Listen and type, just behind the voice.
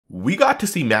We got to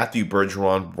see Matthew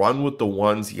Bergeron run with the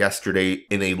ones yesterday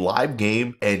in a live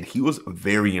game, and he was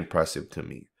very impressive to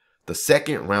me. The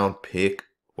second round pick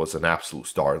was an absolute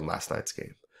star in last night's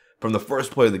game. From the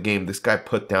first play of the game, this guy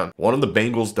put down one of the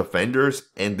Bengals defenders,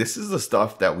 and this is the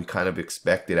stuff that we kind of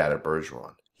expected out of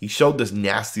Bergeron. He showed this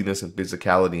nastiness and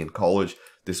physicality in college,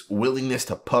 this willingness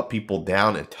to put people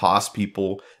down and toss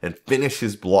people and finish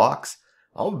his blocks.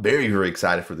 I'm very, very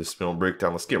excited for this film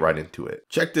breakdown. Let's get right into it.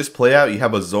 Check this play out. You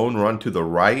have a zone run to the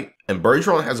right, and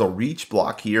Bergeron has a reach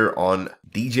block here on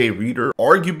DJ Reader,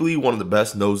 arguably one of the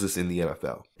best noses in the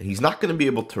NFL. And he's not going to be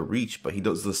able to reach, but he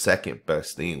does the second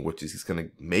best thing, which is he's going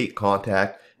to make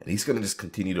contact, and he's going to just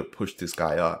continue to push this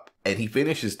guy up. And he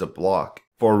finishes the block.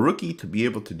 For a rookie to be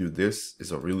able to do this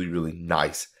is a really, really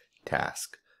nice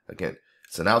task. Again,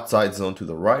 it's an outside zone to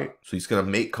the right, so he's going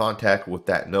to make contact with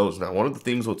that nose. Now, one of the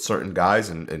things with certain guys,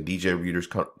 and DJ Reader's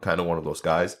kind of one of those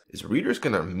guys, is Reader's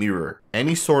going to mirror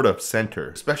any sort of center,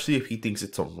 especially if he thinks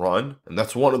it's a run. And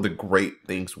that's one of the great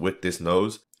things with this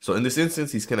nose. So in this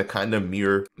instance, he's going to kind of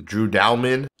mirror Drew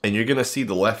Dalman, and you're going to see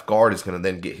the left guard is going to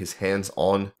then get his hands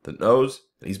on the nose.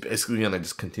 And he's basically going to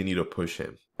just continue to push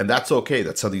him. And that's okay.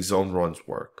 That's how these zone runs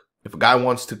work. If a guy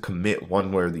wants to commit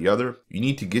one way or the other, you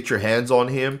need to get your hands on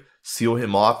him, seal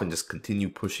him off, and just continue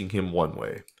pushing him one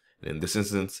way. And in this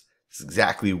instance, it's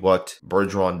exactly what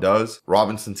Bergeron does.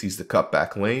 Robinson sees the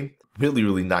cutback lane. Really,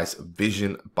 really nice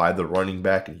vision by the running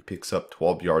back, and he picks up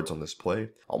 12 yards on this play.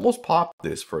 Almost popped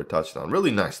this for a touchdown.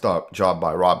 Really nice job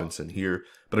by Robinson here,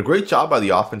 but a great job by the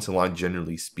offensive line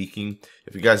generally speaking.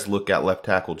 If you guys look at left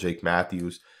tackle Jake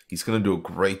Matthews, he's going to do a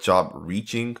great job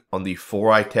reaching on the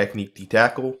 4-eye technique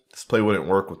D-tackle. This play wouldn't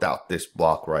work without this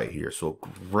block right here. So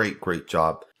great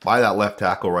job by that left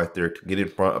tackle right there to get in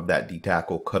front of that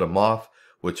D-tackle, cut him off,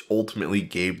 which ultimately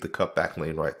gave the cutback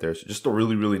lane right there. So just a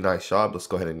really, really nice job. Let's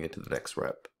go ahead and get to the next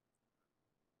rep.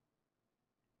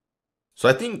 So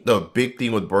I think the big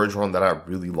thing with Bergeron that I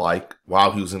really like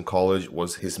while he was in college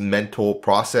was his mental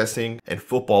processing and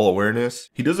football awareness.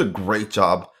 He does a great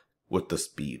job with the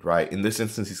speed, right? In this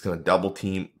instance, he's going to double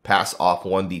team, pass off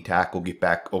 1D tackle, get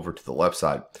back over to the left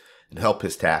side and help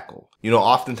his tackle. You know,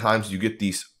 oftentimes you get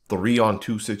these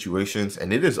 3-on-2 situations,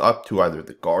 and it is up to either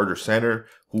the guard or center,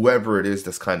 whoever it is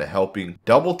that's kind of helping.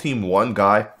 Double team one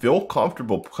guy, feel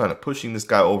comfortable kind of pushing this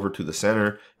guy over to the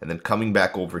center and then coming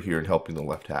back over here and helping the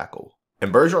left tackle.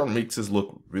 And Bergeron makes this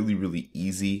look really, really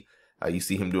easy. You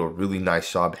see him do a really nice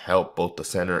job, help both the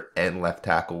center and left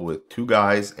tackle with 2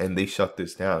 guys, and they shut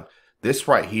this down. This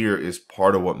right here is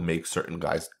part of what makes certain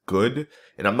guys good.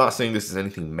 And I'm not saying this is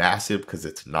anything massive because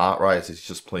it's not, right? It's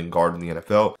just playing guard in the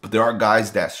NFL. But there are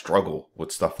guys that struggle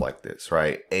with stuff like this,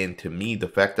 right? And to me, the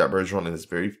fact that Bergeron in his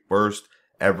very first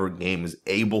ever game is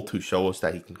able to show us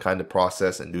that he can kind of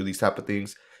process and do these type of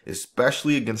things,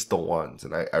 especially against the ones.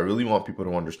 And I really want people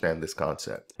to understand this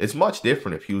concept. It's much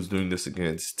different if he was doing this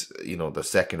against, you know, the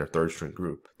second or third string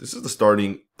group. This is the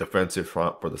starting defensive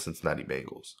front for the Cincinnati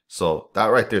Bengals. So that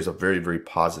right there is a very, very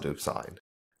positive sign.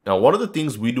 Now, one of the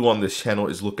things we do on this channel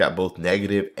is look at both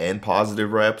negative and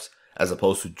positive reps, as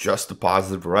opposed to just the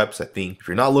positive reps. I think if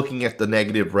you're not looking at the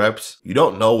negative reps, you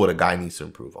don't know what a guy needs to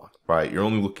improve on, right? You're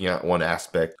only looking at one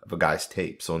aspect of a guy's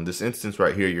tape. So in this instance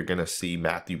right here, you're going to see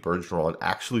Matthew Bergeron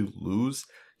actually lose.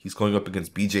 He's going up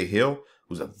against BJ Hill,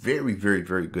 who's a very, very,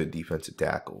 very good defensive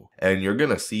tackle. And you're going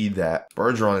to see that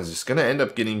Bergeron is just going to end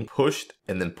up getting pushed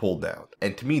and then pulled down.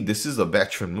 And to me, this is a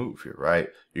veteran move here, right?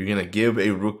 You're going to give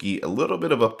a rookie a little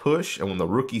bit of a push. And when the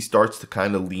rookie starts to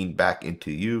kind of lean back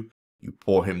into you, you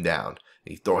pull him down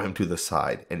and you throw him to the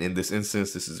side. And in this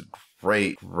instance, this is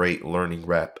great learning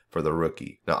rep for the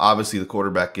rookie. Now, obviously, the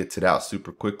quarterback gets it out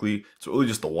super quickly. It's really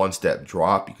just a one-step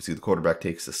drop. You can see the quarterback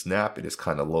takes the snap. It is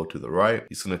kind of low to the right.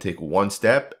 He's going to take one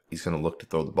step. He's going to look to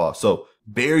throw the ball. So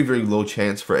very, very low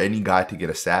chance for any guy to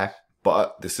get a sack.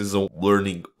 But this is a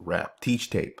learning rep, teach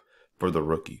tape for the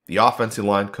rookie. The offensive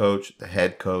line coach, the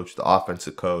head coach, the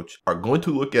offensive coach are going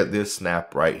to look at this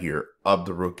snap right here of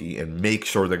the rookie and make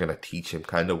sure they're going to teach him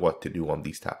kind of what to do on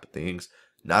these type of things.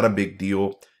 Not a big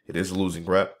deal. It is a losing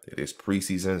rep. It is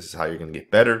preseason. This is how you're going to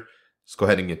get better. Let's go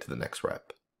ahead and get to the next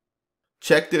rep.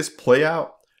 Check this play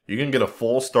out. You're going to get a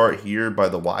full start here by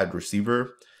the wide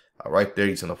receiver. Right there,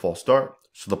 he's in a false start.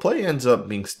 So the play ends up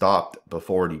being stopped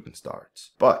before it even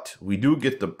starts. But we do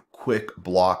get the quick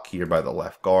block here by the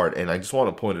left guard, and I just want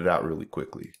to point it out really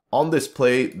quickly. On this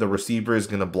play, the receiver is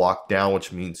going to block down,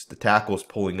 which means the tackle is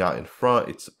pulling out in front.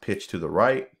 It's a pitch to the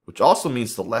right, which also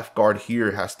means the left guard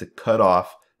here has to cut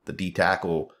off the D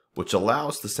tackle, which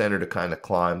allows the center to kind of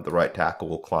climb. The right tackle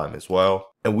will climb as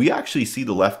well. And we actually see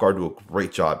the left guard do a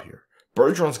great job here.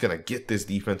 Bergeron's going to get this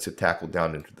defensive tackle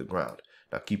down into the ground.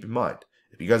 Now keep in mind,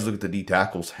 If you guys look at the D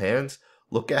tackle's hands,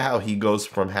 look at how he goes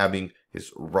from having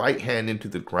his right hand into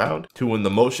the ground to when the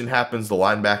motion happens, the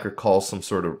linebacker calls some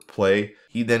sort of play.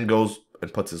 He then goes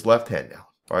and puts his left hand down.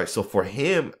 All right, so for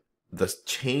him, the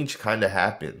change kind of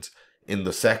happens in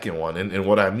the second one. And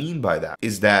what I mean by that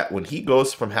is that when he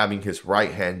goes from having his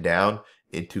right hand down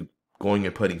into going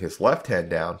and putting his left hand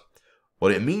down,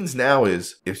 what it means now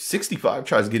is if 65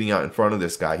 tries getting out in front of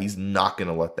this guy, he's not going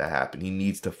to let that happen. He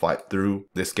needs to fight through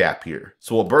this gap here.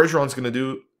 So what Bergeron's going to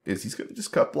do is he's going to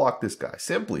just cut block this guy.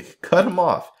 Simply cut him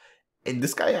off. And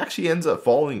this guy actually ends up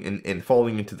falling and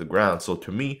falling into the ground. So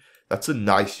to me, that's a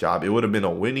nice job. It would have been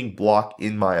a winning block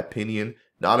in my opinion.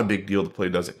 Not a big deal. The play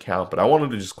doesn't count, but I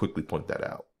wanted to just quickly point that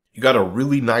out. You got a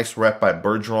really nice rep by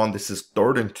Bergeron. This is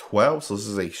 3rd and 12, so this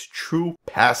is a true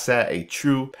pass set, a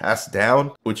true pass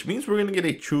down, which means we're going to get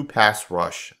a true pass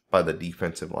rush by the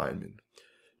defensive lineman.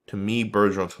 To me,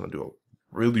 Bergeron's going to do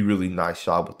a really, really nice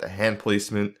job with the hand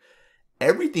placement.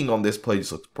 Everything on this play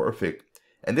just looks perfect,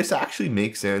 and this actually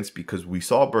makes sense because we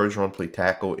saw Bergeron play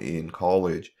tackle in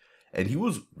college, and he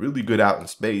was really good out in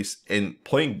space, and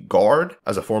playing guard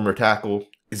as a former tackle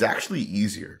is actually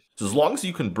easier. So as long as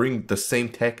you can bring the same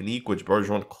technique, which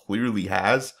Bergeron clearly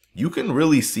has, you can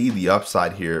really see the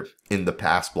upside here in the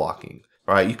pass blocking.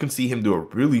 All right, you can see him do a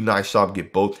really nice job,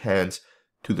 get both hands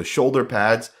to the shoulder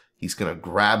pads. He's going to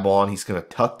grab on, he's going to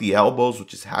tuck the elbows,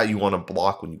 which is how you want to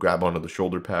block when you grab onto the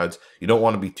shoulder pads. You don't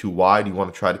want to be too wide. You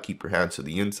want to try to keep your hands to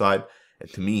the inside. And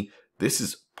to me, this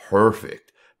is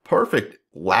perfect. Perfect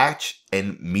latch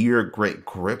and mirror, great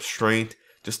grip strength.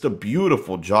 Just a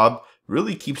beautiful job.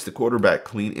 Really keeps the quarterback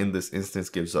clean in this instance,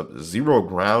 gives up 0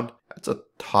 ground. That's a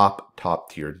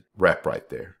top tier rep right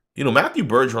there. You know, Matthew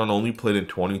Bergeron only played in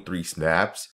 23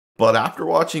 snaps, but after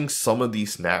watching some of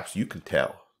these snaps, you can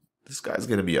tell this guy's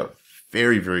going to be a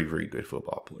very, very, very good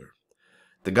football player.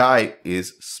 The guy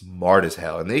is smart as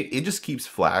hell, and it just keeps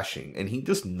flashing, and he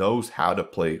just knows how to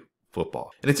play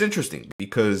football. And it's interesting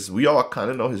because we all kind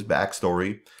of know his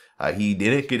backstory. He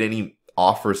didn't get any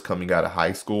offers coming out of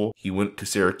high school. He went to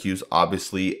Syracuse,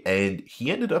 obviously, and he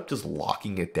ended up just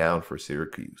locking it down for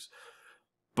Syracuse.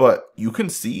 But you can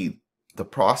see the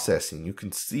processing. You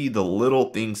can see the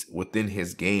little things within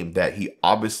his game that he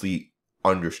obviously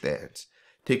understands.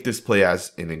 Take this play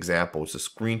as an example. It's a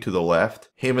screen to the left.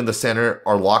 Him and the center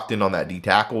are locked in on that D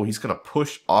tackle. He's going to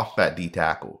push off that D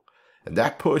tackle. And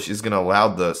that push is going to allow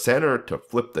the center to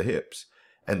flip the hips.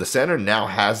 And the center now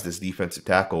has this defensive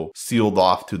tackle sealed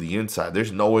off to the inside.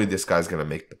 There's no way this guy's going to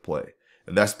make the play.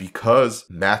 And that's because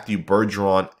Matthew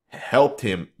Bergeron helped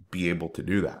him be able to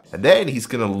do that. And then he's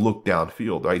going to look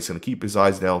downfield, right? He's going to keep his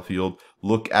eyes downfield,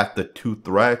 look at the 2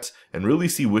 threats, and really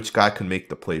see which guy can make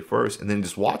the play first. And then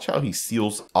just watch how he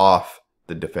seals off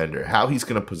the defender, how he's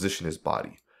going to position his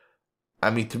body. I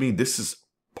mean, to me, this is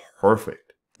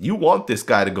perfect. You want this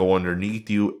guy to go underneath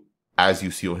you as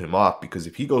you seal him off, because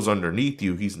if he goes underneath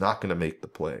you, he's not going to make the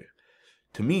play.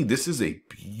 To me, this is a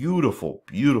beautiful,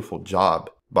 beautiful job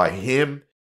by him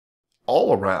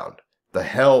all around. The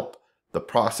help, the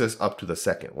process up to the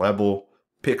second level,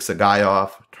 picks a guy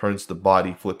off, turns the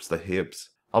body, flips the hips.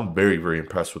 I'm very, very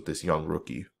impressed with this young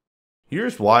rookie.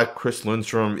 Here's why Chris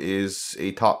Lindstrom is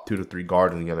a top 2 to 3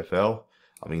 guard in the NFL.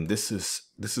 I mean, this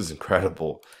is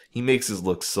incredible. He makes it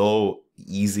look so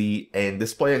easy, and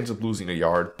this play ends up losing a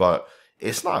yard, but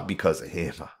it's not because of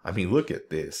him. I mean, look at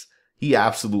this. He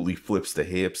absolutely flips the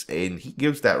hips, and he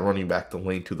gives that running back the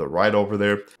lane to the right over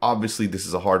there. Obviously, this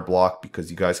is a hard block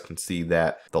because you guys can see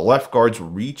that the left guard's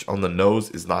reach on the nose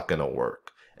is not going to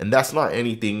work. And that's not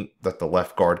anything that the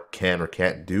left guard can or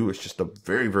can't do. It's just a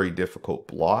very, very difficult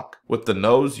block. With the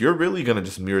nose, you're really going to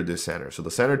just mirror this center. So the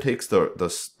center takes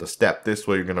the step this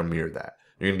way, you're going to mirror that.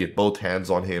 You're going to get both hands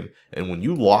on him. And when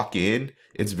you lock in,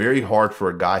 it's very hard for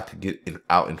a guy to get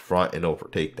out in front and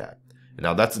overtake that.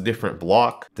 Now, that's a different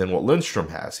block than what Lindstrom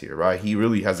has here, right? He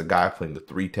really has a guy playing the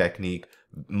 3 technique,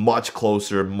 much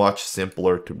closer, much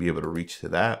simpler to be able to reach to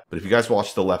that. But if you guys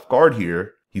watch the left guard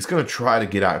here, he's going to try to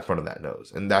get out in front of that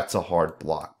nose, and that's a hard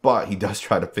block. But he does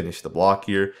try to finish the block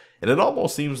here, and it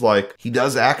almost seems like he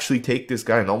does actually take this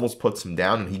guy and almost puts him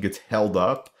down, and he gets held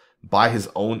up by his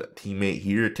own teammate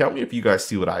here. Tell me if you guys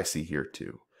see what I see here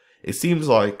too. It seems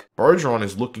like Bergeron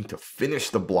is looking to finish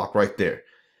the block right there.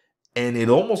 And it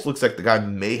almost looks like the guy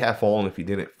may have fallen if he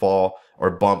didn't fall or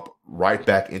bump right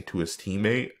back into his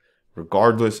teammate.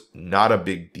 Regardless, not a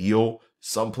big deal.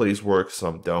 Some plays work,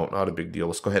 some don't. Not a big deal.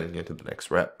 Let's go ahead and get to the next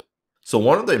rep. So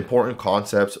one of the important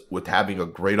concepts with having a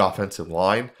great offensive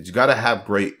line is you got to have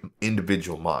great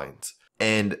individual minds.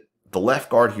 And the left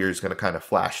guard here is going to kind of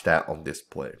flash that on this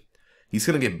play. He's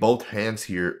going to get both hands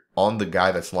here on the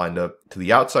guy that's lined up to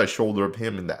the outside shoulder of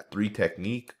him in that 3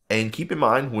 technique. And keep in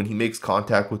mind, when he makes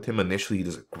contact with him initially, he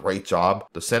does a great job.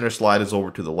 The center slide is over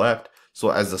to the left. So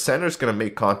as the center is going to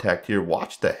make contact here,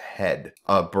 watch the head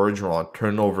of Bergeron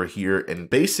turn over here and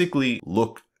basically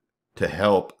look to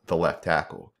help the left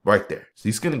tackle right there. So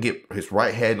he's going to get his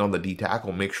right head on the D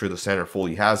tackle, make sure the center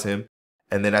fully has him.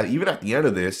 And then even at the end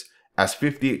of this, as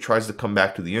 58 tries to come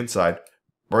back to the inside,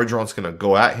 Bergeron's going to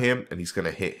go at him and he's going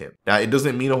to hit him. Now, it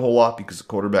doesn't mean a whole lot because the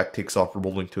quarterback takes off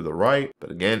rolling to the right. But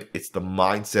again, it's the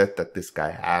mindset that this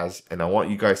guy has. And I want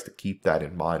you guys to keep that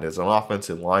in mind. As an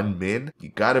offensive lineman,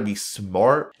 you got to be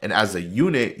smart. And as a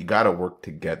unit, you got to work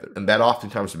together. And that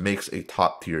oftentimes makes a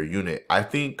top tier unit. I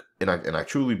think, and I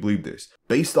truly believe this,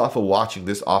 based off of watching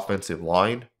this offensive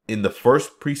line, in the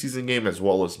first preseason game as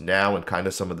well as now and kind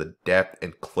of some of the depth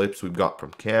and clips we've got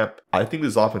from camp, I think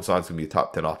this offensive line is going to be a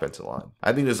top 10 offensive line.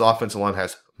 I think this offensive line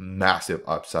has massive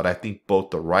upside. I think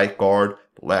both the right guard,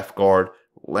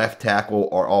 left tackle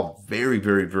are all very,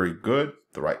 very, very good.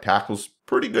 The right tackle's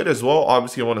pretty good as well.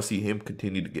 Obviously, I want to see him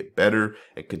continue to get better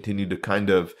and continue to kind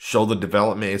of show the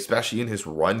development, especially in his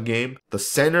run game. The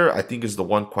center, I think, is the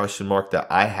one question mark that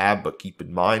I have, but keep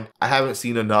in mind, I haven't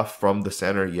seen enough from the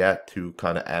center yet to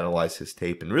kind of analyze his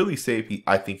tape and really say if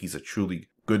I think he's a truly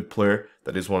good player.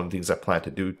 That is one of the things I plan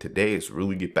to do today, is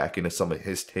really get back into some of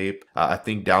his tape. I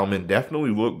think Dowman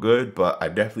definitely looked good, but I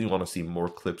definitely want to see more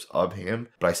clips of him.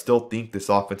 But I still think this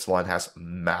offensive line has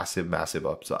massive, massive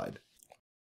upside.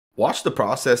 Watch the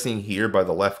processing here by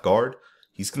the left guard.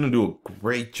 He's going to do a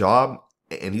great job,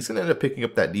 and he's going to end up picking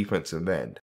up that defensive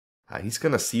end. He's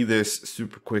going to see this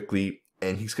super quickly,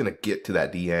 and he's going to get to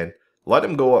that D end. Let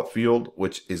him go upfield,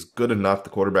 which is good enough. The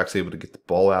quarterback's able to get the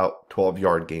ball out,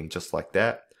 12-yard gain just like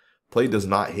that. Play does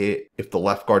not hit if the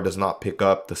left guard does not pick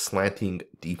up the slanting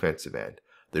defensive end.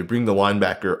 They bring the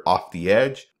linebacker off the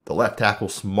edge. The left tackle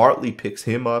smartly picks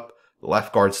him up. The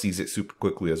left guard sees it super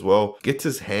quickly as well, gets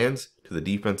his hands to the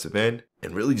defensive end,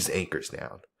 and really just anchors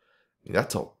down. I mean,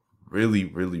 that's a really,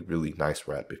 really, really nice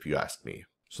rep if you ask me.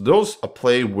 So there's a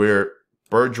play where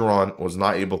Bergeron was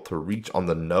not able to reach on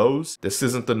the nose. This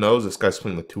isn't the nose, this guy's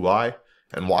playing the 2-eye.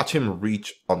 And watch him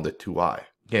reach on the 2-eye.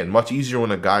 Again, much easier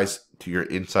when a guy's to your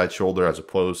inside shoulder as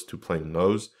opposed to playing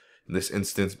nose. In this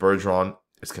instance, Bergeron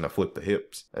is going to flip the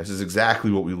hips. This is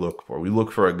exactly what we look for. We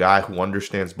look for a guy who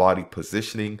understands body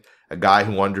positioning, a guy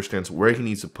who understands where he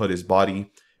needs to put his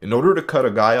body in order to cut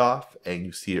a guy off, and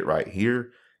you see it right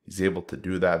here. He's able to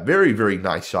do that. Very, very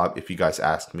nice job if you guys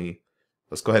ask me.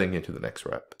 Let's go ahead and get to the next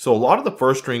rep. So a lot of the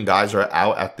first string guys are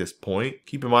out at this point.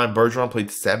 Keep in mind, Bergeron played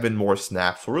 7 more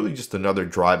snaps. So really just another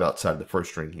drive outside the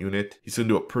first string unit. He's going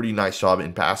to do a pretty nice job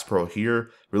in pass pro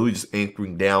here. Really just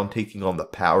anchoring down, taking on the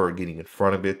power, getting in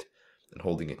front of it, and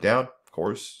holding it down. Of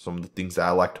course, some of the things that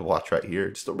I like to watch right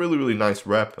here. Just a really, really nice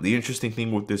rep. The interesting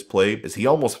thing with this play is he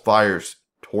almost fires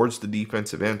towards the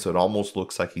defensive end, so it almost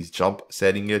looks like he's jump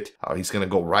setting it. He's going to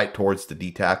go right towards the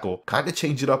D tackle, kind of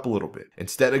change it up a little bit.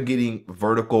 Instead of getting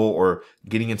vertical or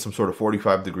getting in some sort of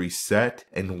 45-degree set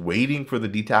and waiting for the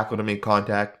D tackle to make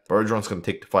contact, Bergeron's going to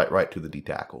take the fight right to the D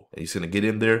tackle. And he's going to get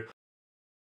in there,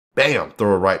 bam,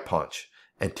 throw a right punch.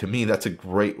 And to me, that's a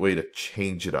great way to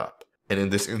change it up. And in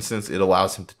this instance, it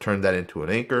allows him to turn that into an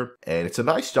anchor. And it's a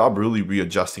nice job really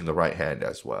readjusting the right hand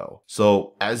as well.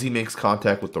 So as he makes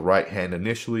contact with the right hand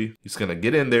initially, he's going to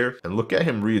get in there and look at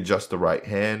him readjust the right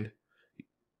hand.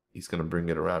 He's going to bring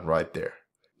it around right there.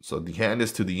 So the hand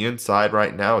is to the inside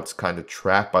right now. It's kind of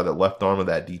trapped by the left arm of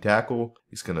that D tackle.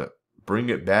 He's going to bring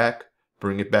it back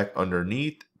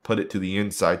underneath, put it to the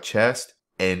inside chest,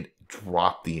 and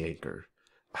drop the anchor.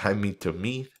 I mean, to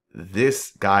me,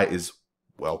 this guy is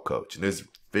well coached, and it's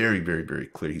very, very, very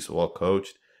clear he's well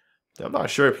coached. I'm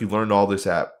not sure if he learned all this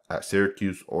at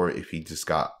Syracuse or if he just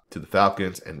got to the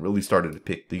Falcons and really started to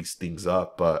pick these things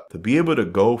up. But to be able to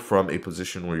go from a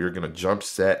position where you're going to jump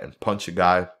set and punch a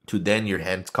guy to then your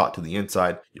hand's caught to the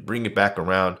inside, you bring it back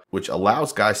around, which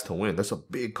allows guys to win. That's a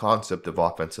big concept of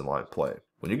offensive line play.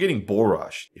 When you're getting bull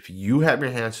rushed, if you have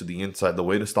your hands to the inside, the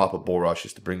way to stop a bull rush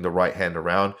is to bring the right hand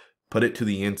around, put it to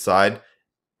the inside,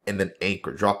 and then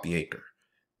anchor, drop the anchor.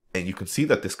 And you can see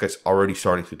that this guy's already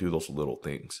starting to do those little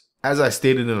things. As I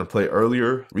stated in a play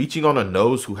earlier, reaching on a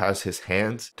nose who has his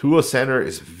hands to a center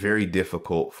is very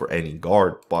difficult for any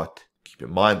guard. But keep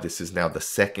in mind, this is now the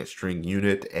second string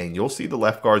unit, and you'll see the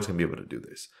left guard's going to be able to do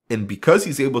this. And because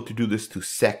he's able to do this to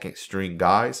second string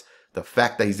guys, the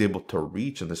fact that he's able to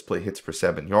reach and this play hits for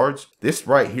 7 yards, this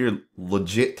right here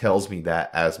legit tells me that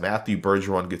as Matthew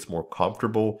Bergeron gets more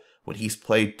comfortable, when he's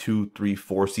played 2, 3,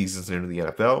 4 seasons into the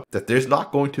NFL, that there's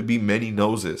not going to be many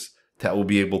noses that will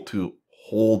be able to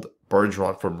hold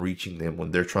Bergeron from reaching them when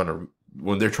they're trying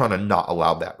to not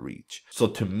allow that reach. So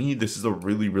to me, this is a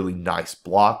really, really nice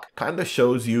block. Kind of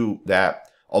shows you that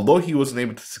although he wasn't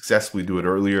able to successfully do it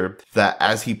earlier, that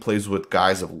as he plays with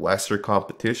guys of lesser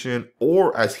competition,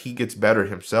 or as he gets better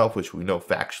himself, which we know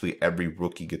factually every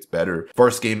rookie gets better.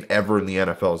 First game ever in the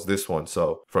NFL is this one.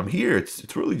 So from here,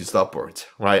 it's really just upwards,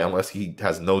 right? Unless he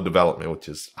has no development, which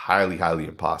is highly, highly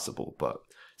impossible. But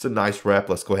it's a nice rep.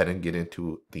 Let's go ahead and get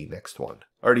into the next one.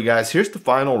 Alrighty guys, here's the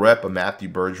final rep of Matthew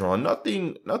Bergeron.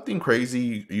 Nothing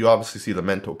crazy. You obviously see the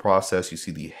mental process. You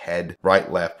see the head,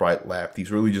 right, left, right, left.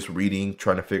 He's really just reading,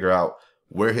 trying to figure out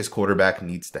where his quarterback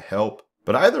needs to help.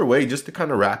 But either way, just to kind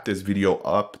of wrap this video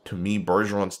up, to me,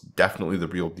 Bergeron's definitely the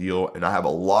real deal. And I have a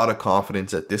lot of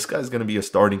confidence that this guy's going to be a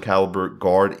starting caliber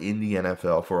guard in the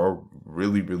NFL for a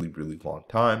really, really, really long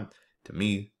time. To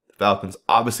me, the Falcons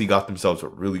obviously got themselves a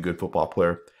really good football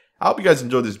player. I hope you guys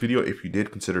enjoyed this video. If you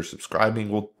did, consider subscribing.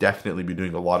 We'll definitely be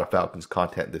doing a lot of Falcons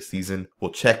content this season.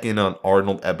 We'll check in on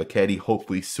Arnold Ebiketie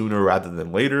hopefully sooner rather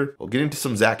than later. We'll get into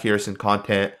some Zach Harrison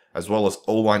content as well as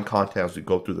O-line content as we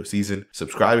go through the season.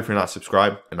 Subscribe if you're not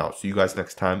subscribed, and I'll see you guys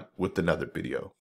next time with another video.